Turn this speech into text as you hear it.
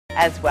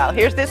as well.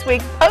 Here's this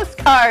week's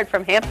postcard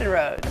from Hampton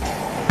Roads.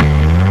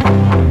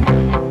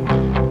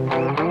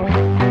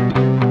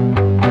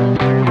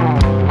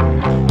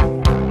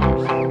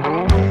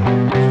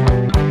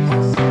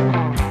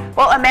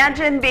 Well,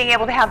 imagine being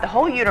able to have the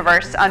whole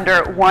universe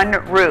under one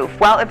roof.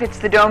 Well, if it's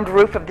the domed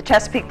roof of the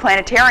Chesapeake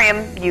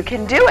Planetarium, you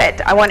can do it.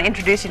 I want to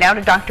introduce you now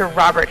to Dr.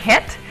 Robert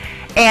Hitt.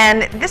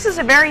 And this is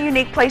a very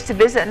unique place to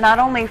visit, not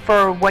only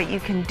for what you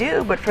can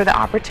do, but for the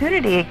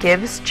opportunity it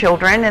gives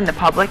children and the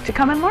public to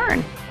come and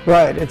learn.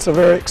 Right. It's a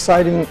very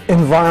exciting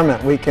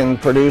environment. We can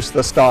produce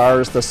the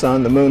stars, the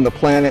sun, the moon, the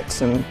planets,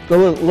 and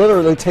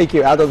literally take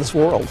you out of this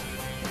world.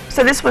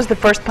 So this was the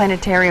first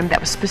planetarium that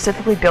was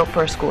specifically built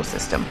for a school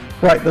system.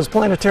 Right. This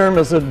planetarium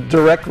is a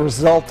direct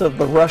result of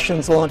the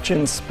Russians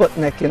launching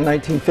Sputnik in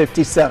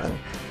 1957.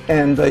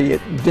 And the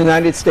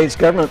United States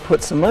government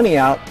put some money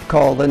out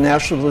called the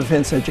National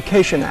Defense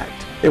Education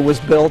Act. It was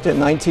built in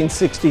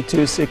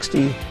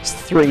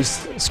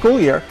 1962-63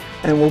 school year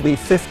and will be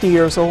 50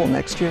 years old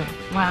next year.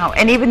 Wow.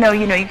 And even though,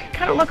 you can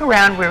kind of look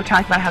around, we were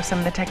talking about how some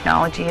of the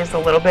technology is a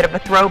little bit of a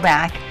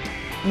throwback,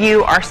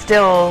 you are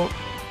still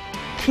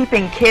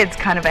keeping kids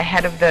kind of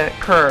ahead of the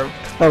curve.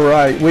 All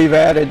right. We've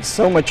added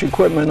so much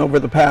equipment over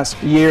the past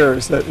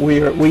years that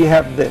we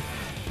have the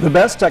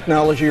best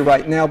technology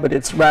right now, but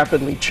it's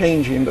rapidly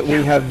changing. But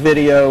we have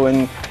video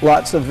and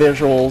lots of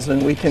visuals,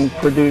 and we can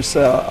produce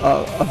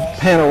a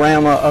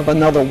panorama of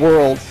another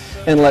world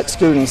and let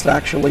students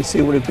actually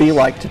see what it'd be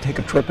like to take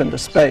a trip into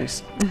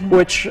space,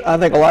 which I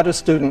think a lot of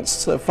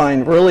students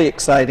find really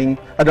exciting.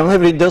 I don't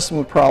have any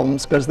discipline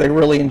problems because they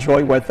really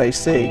enjoy what they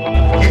see.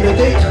 In the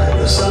daytime,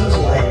 the sun's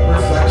light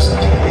reflects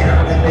into the air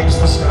and makes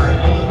the sky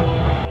blue.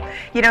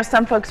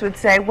 Some folks would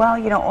say, well,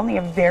 only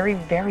a very,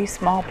 very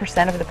small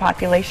percent of the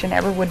population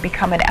ever would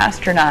become an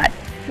astronaut.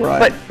 Right.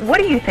 But what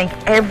do you think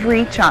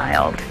every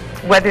child,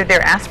 whether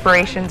their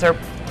aspirations are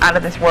out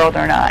of this world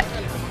or not,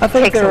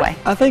 takes away?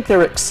 I think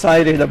they're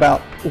excited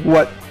about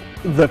what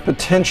the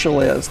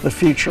potential is, the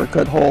future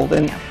could hold.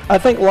 And I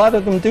think a lot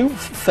of them do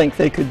think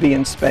they could be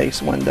in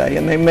space one day,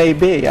 and they may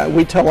be.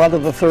 We tell a lot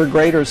of the third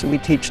graders that we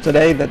teach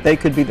today that they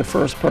could be the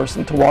first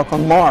person to walk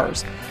on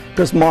Mars,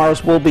 because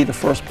Mars will be the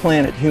first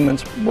planet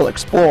humans will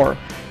explore,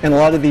 and a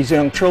lot of these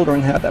young children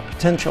have that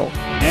potential.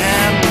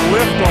 And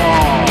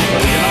liftoff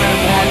of the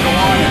United Launch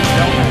Alliance,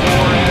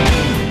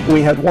 Delta 4.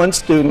 We had one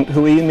student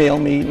who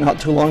emailed me not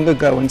too long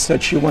ago and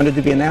said she wanted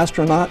to be an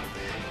astronaut.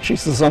 She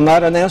says, I'm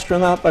not an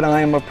astronaut, but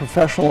I am a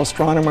professional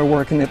astronomer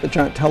working at the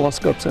giant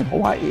telescopes in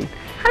Hawaii.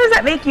 How does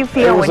that make you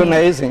feel? It was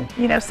amazing.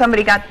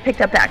 Somebody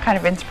picked up that kind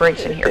of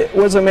inspiration here. It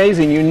was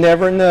amazing. You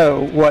never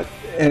know what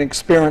an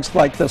experience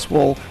like this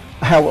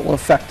how it will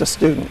affect a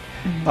student.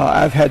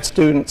 I've had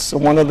students,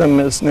 one of them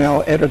is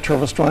now editor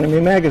of Astronomy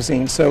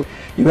magazine, so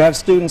you have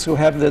students who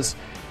have this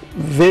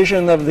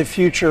vision of the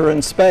future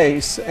in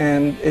space,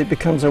 and it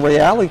becomes a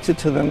reality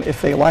to them if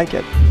they like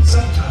it.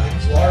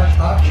 Sometimes large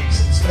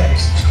objects in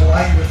space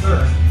collide with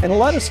Earth. And a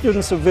lot of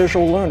students are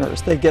visual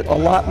learners. They get a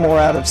lot more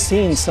out of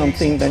seeing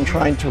something than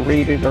trying to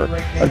read it or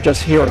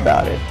just hear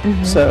about it.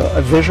 So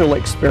a visual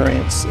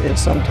experience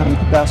is sometimes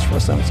the best for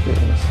some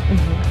students.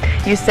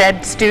 You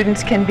said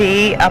students can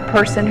be a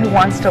person who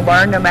wants to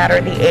learn no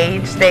matter the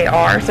age they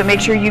are. So make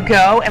sure you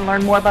go and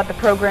learn more about the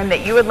program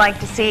that you would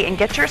like to see and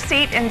get your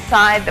seat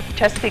inside the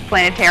Chesapeake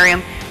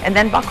Planetarium, and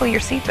then buckle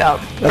your seatbelt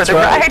for the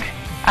ride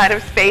out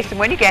of space. And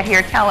when you get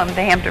here, tell them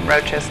the Hampton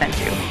Roadshow sent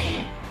you.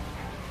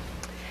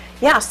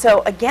 Yeah,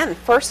 so again,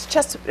 first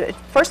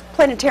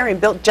planetarium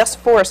built just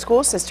for a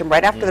school system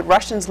right after the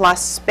Russians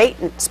lost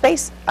Sputnik.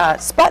 Space.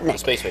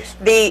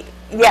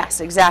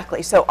 Yes,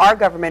 exactly. So our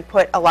government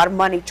put a lot of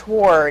money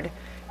toward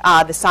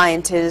the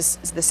sciences,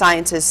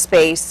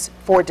 space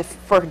for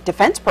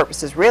defense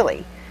purposes,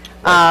 really.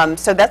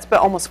 So that's been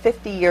almost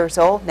 50 years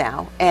old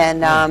now,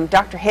 and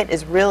Dr. Hitt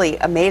is really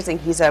amazing.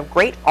 He's a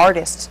great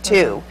artist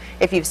too.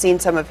 If you've seen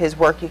some of his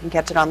work, you can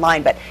catch it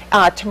online. But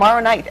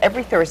tomorrow night,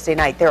 every Thursday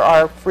night, there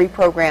are free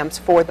programs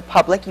for the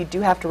public. You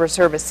do have to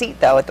reserve a seat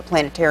though at the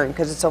planetarium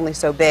because it's only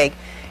so big,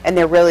 and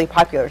they're really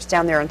popular. It's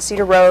down there on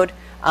Cedar Road.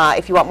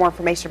 If you want more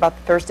information about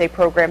the Thursday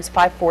programs,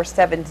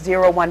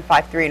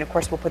 547-0153, and of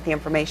course we'll put the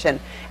information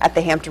at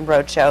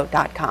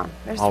thehamptonroadshow.com.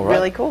 That's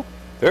really cool.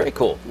 Very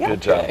cool. Yeah.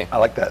 Good job. I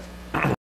like that.